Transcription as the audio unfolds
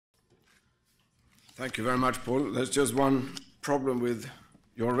Thank you very much, Paul. There's just one problem with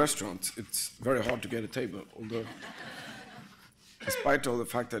your restaurant. It's very hard to get a table, although, despite all the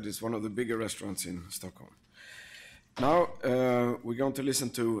fact that it's one of the bigger restaurants in Stockholm. Now, we're going to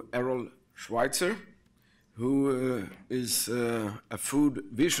listen to Errol Schweizer, who is a food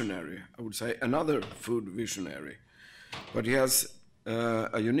visionary, I would say another food visionary. But he has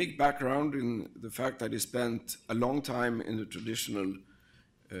a unique background in the fact that he spent a long time in the traditional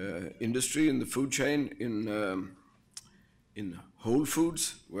industry, in the food chain, in Whole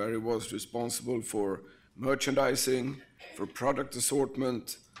Foods, where he was responsible for merchandising, for product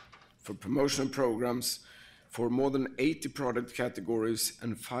assortment, for promotional programs, for more than 80 product categories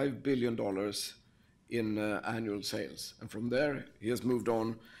and $5 billion in annual sales. And from there, he has moved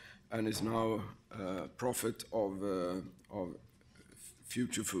on and is now prophet of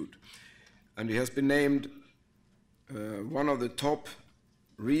future food. And he has been named one of the top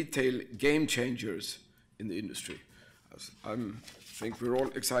retail game changers in the industry. I think we're all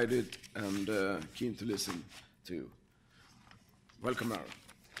excited and keen to listen to you. Welcome, Errol.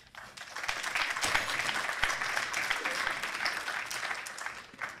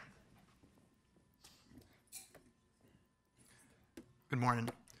 Good morning.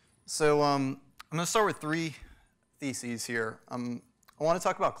 So I'm going to start with three theses here. I want to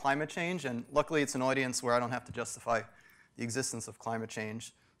talk about climate change, and luckily it's an audience where I don't have to justify the existence of climate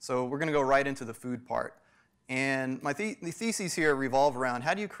change. So we're going to go right into the food part. And my the theses here revolve around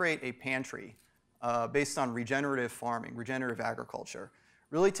how do you create a pantry based on regenerative farming, regenerative agriculture,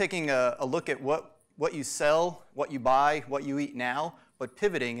 really taking a look at what you sell, what you buy, what you eat now, but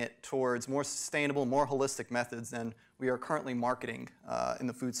pivoting it towards more sustainable, more holistic methods than we are currently marketing in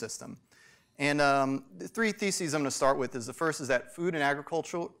the food system. And the three theses I'm going to start with is the first is that food and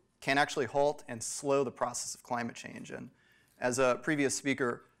agriculture can actually halt and slow the process of climate change. And as a previous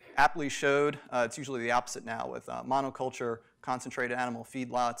speaker aptly showed, it's usually the opposite now with monoculture, concentrated animal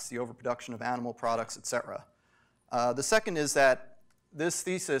feedlots, the overproduction of animal products, et cetera. The second is that this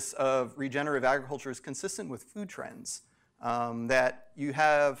thesis of regenerative agriculture is consistent with food trends, that you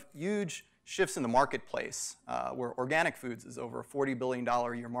have huge shifts in the marketplace, where organic foods is over a $40 billion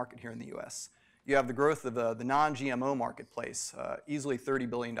a year market here in the US. You have the growth of the non-GMO marketplace, easily $30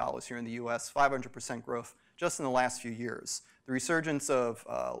 billion here in the US, 500% growth just in the last few years. The resurgence of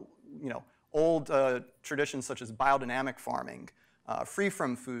old traditions such as biodynamic farming,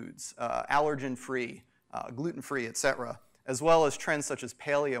 free-from foods, allergen-free, gluten-free, et cetera, as well as trends such as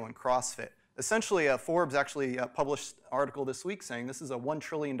paleo and CrossFit. Essentially, Forbes actually published an article this week saying this is a $1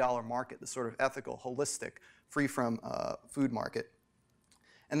 trillion market, this sort of ethical, holistic, free-from food market.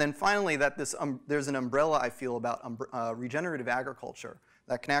 And then finally, that there's an umbrella, I feel, about regenerative agriculture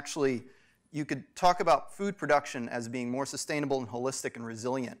that can actually, you could talk about food production as being more sustainable and holistic and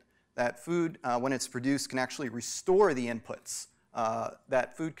resilient, that food, when it's produced, can actually restore the inputs,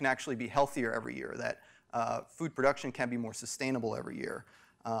 that food can actually be healthier every year, that food production can be more sustainable every year.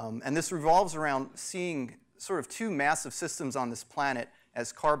 And this revolves around seeing sort of two massive systems on this planet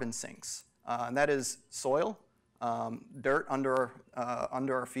as carbon sinks. And that is soil, dirt under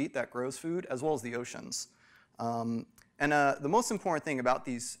our feet that grows food, as well as the oceans. And the most important thing about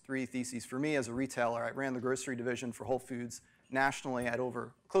these three theses for me as a retailer, I ran the grocery division for Whole Foods nationally at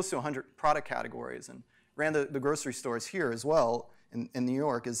over close to 100 product categories and ran the grocery stores here as well in New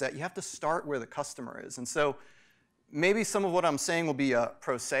York, is that you have to start where the customer is. And so maybe some of what I'm saying will be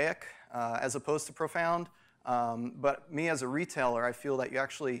prosaic as opposed to profound, but me as a retailer, I feel that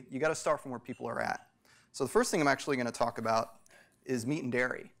you got to start from where people are at. So the first thing I'm actually going to talk about is meat and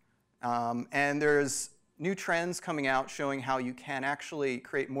dairy. And there's new trends coming out showing how you can actually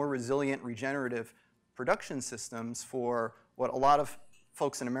create more resilient, regenerative production systems for what a lot of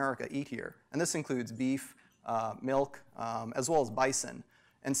folks in America eat here. And this includes beef, milk, as well as bison.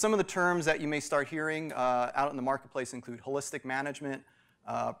 And some of the terms that you may start hearing out in the marketplace include holistic management,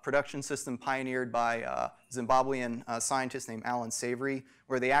 production system pioneered by a Zimbabwean scientist named Alan Savory,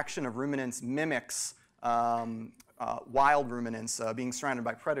 where the action of ruminants mimics wild ruminants being surrounded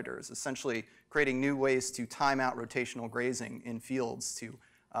by predators, essentially creating new ways to time out rotational grazing in fields to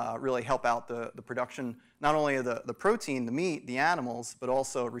really help out the production, not only of the protein, the meat, the animals, but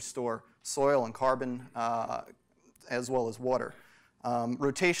also restore soil and carbon as well as water.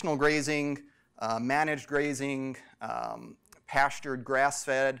 Rotational grazing, managed grazing, pastured,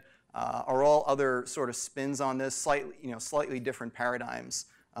 grass-fed are all other sort of spins on this, slightly different paradigms.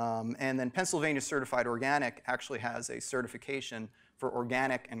 And then Pennsylvania Certified Organic actually has a certification for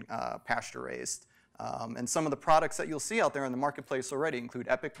organic and pasture-raised. And some of the products that you'll see out there in the marketplace already include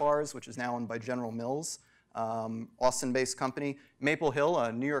Epic Bars, which is now owned by General Mills, Austin-based company. Maple Hill,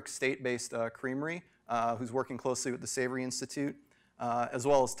 a New York State-based creamery who's working closely with the Savory Institute, as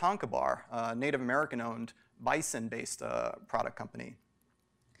well as Tonka Bar, a Native American-owned bison-based product company.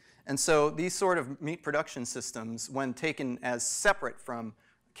 And so these sort of meat production systems, when taken as separate from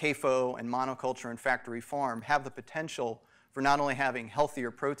CAFO and monoculture and factory farm, have the potential for not only having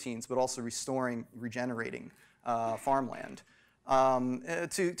healthier proteins, but also regenerating farmland.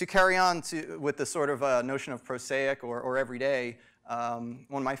 To carry on with the sort of notion of prosaic or everyday, one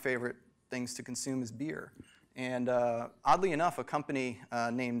of my favorite things to consume is beer. And oddly enough, a company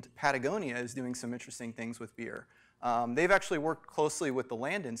named Patagonia is doing some interesting things with beer. They've actually worked closely with the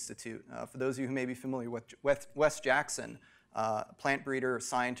Land Institute. For those of you who may be familiar with Wes Jackson, plant breeder,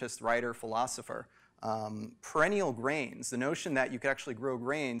 scientist, writer, philosopher. Perennial grains, the notion that you could actually grow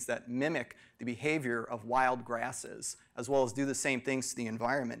grains that mimic the behavior of wild grasses, as well as do the same things to the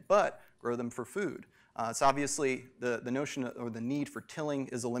environment, but grow them for food. So obviously the notion or the need for tilling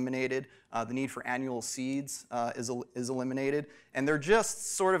is eliminated, the need for annual seeds is eliminated, and they're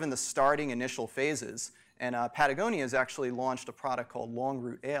just sort of in the starting initial phases. And Patagonia has actually launched a product called Long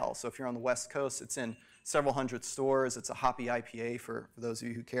Root Ale. So if you're on the West Coast, it's in several hundred stores. It's a hoppy IPA for those of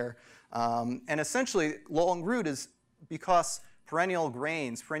you who care. And essentially, Long Root is because perennial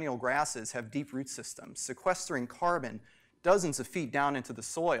grains, perennial grasses have deep root systems, sequestering carbon dozens of feet down into the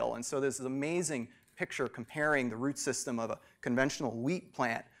soil. And so there's this amazing picture comparing the root system of a conventional wheat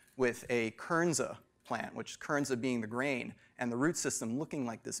plant with a kernza plant, which kernza being the grain, and the root system looking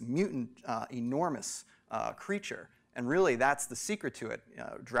like this mutant, enormous creature. And really, that's the secret to it,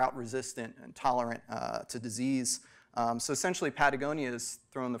 drought-resistant and tolerant to disease. So essentially, Patagonia is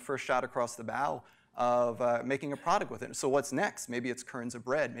throwing the first shot across the bow of making a product with it. So what's next? Maybe it's kernza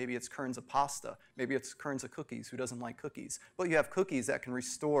bread. Maybe it's kernza pasta. Maybe it's kernza cookies. Who doesn't like cookies? But you have cookies that can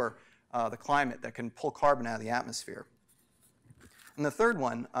restore the climate, that can pull carbon out of the atmosphere. And the third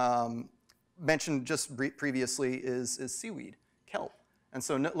one, mentioned just previously, is seaweed, kelp. And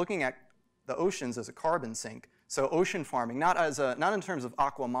so looking at the oceans as a carbon sink, so ocean farming, not in terms of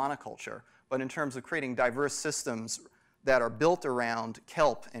aqua monoculture, but in terms of creating diverse systems that are built around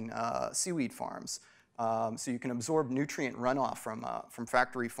kelp and seaweed farms. So you can absorb nutrient runoff from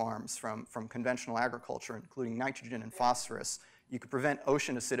factory farms, from conventional agriculture, including nitrogen and phosphorus. You could prevent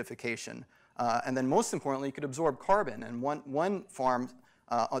ocean acidification. And then most importantly, you could absorb carbon. And one farm,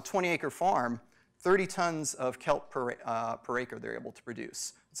 a 20-acre farm, 30 tons of kelp per acre they're able to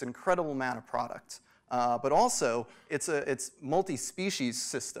produce. It's an incredible amount of product. But also, it's multi-species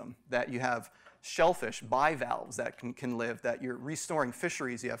system that you have shellfish, bivalves that can live, that you're restoring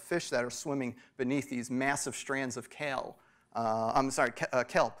fisheries. You have fish that are swimming beneath these massive strands of kelp. And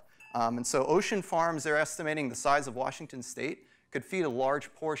so ocean farms, they're estimating the size of Washington State, could feed a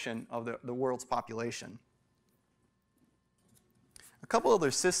large portion of the world's population. A couple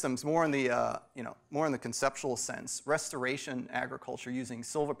other systems, more in the conceptual sense. Restoration agriculture using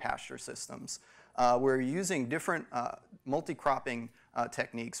silvopasture systems, where you're using different multi-cropping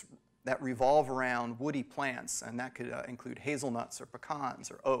techniques that revolve around woody plants, and that could include hazelnuts or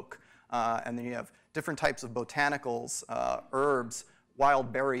pecans or oak. And then you have different types of botanicals, herbs,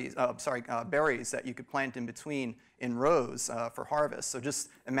 wild berries, berries that you could plant in between in rows for harvest. So just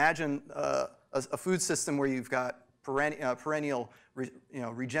imagine a food system where you've got perennial,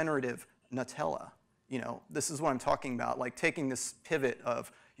 regenerative Nutella. This is what I'm talking about, like taking this pivot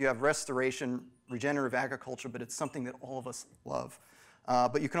of you have restoration, regenerative agriculture, but it's something that all of us love.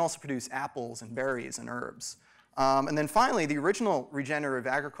 But you can also produce apples and berries and herbs. And then finally, the original regenerative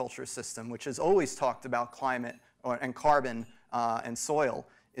agriculture system, which has always talked about climate and carbon and soil,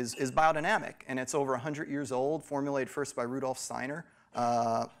 is biodynamic. And it's over 100 years old, formulated first by Rudolf Steiner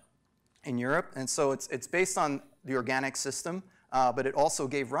in Europe. And so it's based on the organic system, but it also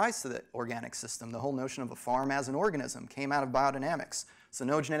gave rise to the organic system. The whole notion of a farm as an organism came out of biodynamics. So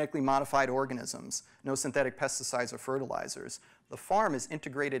no genetically modified organisms, no synthetic pesticides or fertilizers. The farm is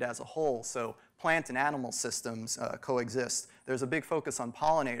integrated as a whole, so plant and animal systems coexist. There's a big focus on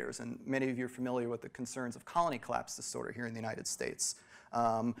pollinators, and many of you are familiar with the concerns of colony collapse disorder here in the United States.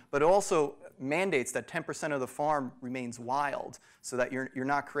 But it also mandates that 10% of the farm remains wild, so that you're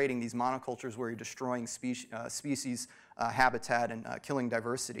not creating these monocultures where you're destroying species habitat and killing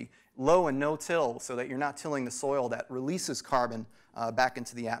diversity. Low and no-till, so that you're not tilling the soil that releases carbon back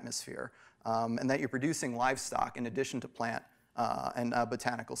into the atmosphere, and that you're producing livestock in addition to plant and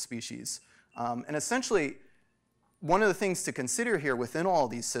botanical species. And essentially, one of the things to consider here within all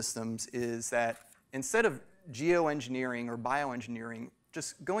these systems is that instead of geoengineering or bioengineering,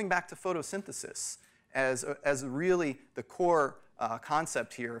 just going back to photosynthesis as really the core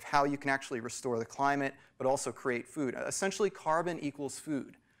concept here of how you can actually restore the climate, but also create food. Essentially, carbon equals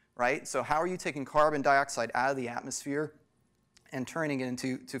food, right? So how are you taking carbon dioxide out of the atmosphere and turning it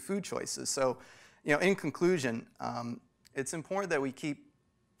into food choices? So, in conclusion, it's important that we keep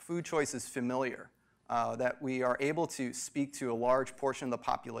food choices familiar, that we are able to speak to a large portion of the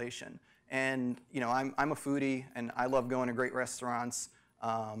population. And I'm a foodie, and I love going to great restaurants,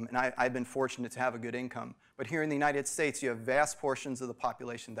 and I've been fortunate to have a good income. But here in the United States, you have vast portions of the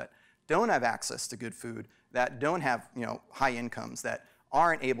population that don't have access to good food, that don't have high incomes, that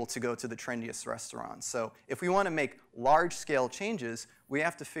aren't able to go to the trendiest restaurants. So if we want to make large-scale changes, we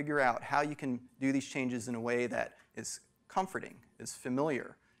have to figure out how you can do these changes in a way that is comforting, is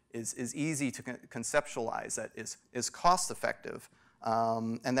familiar, is easy to conceptualize, that is cost-effective,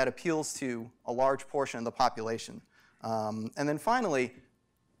 and that appeals to a large portion of the population. And then finally,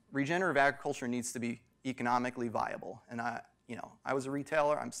 regenerative agriculture needs to be economically viable. And I was a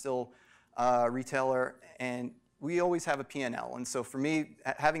retailer, I'm still a retailer, and we always have a P&L. And so for me,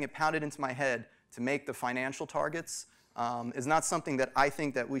 having it pounded into my head to make the financial targets is not something that I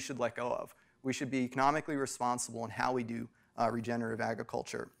think that we should let go of. We should be economically responsible in how we do regenerative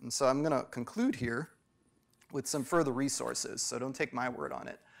agriculture. And so I'm going to conclude here with some further resources, so don't take my word on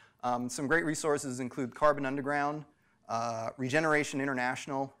it. Some great resources include Carbon Underground, Regeneration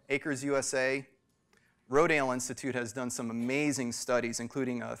International, Acres USA. Rodale Institute has done some amazing studies,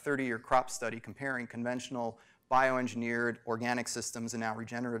 including a 30-year crop study comparing conventional bioengineered organic systems and now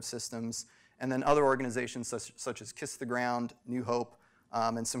regenerative systems, and then other organizations such as Kiss the Ground, New Hope,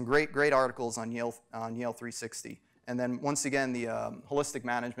 and some great articles on Yale 360. And then once again, the holistic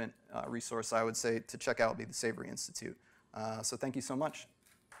management resource I would say to check out would be the Savory Institute. So thank you so much.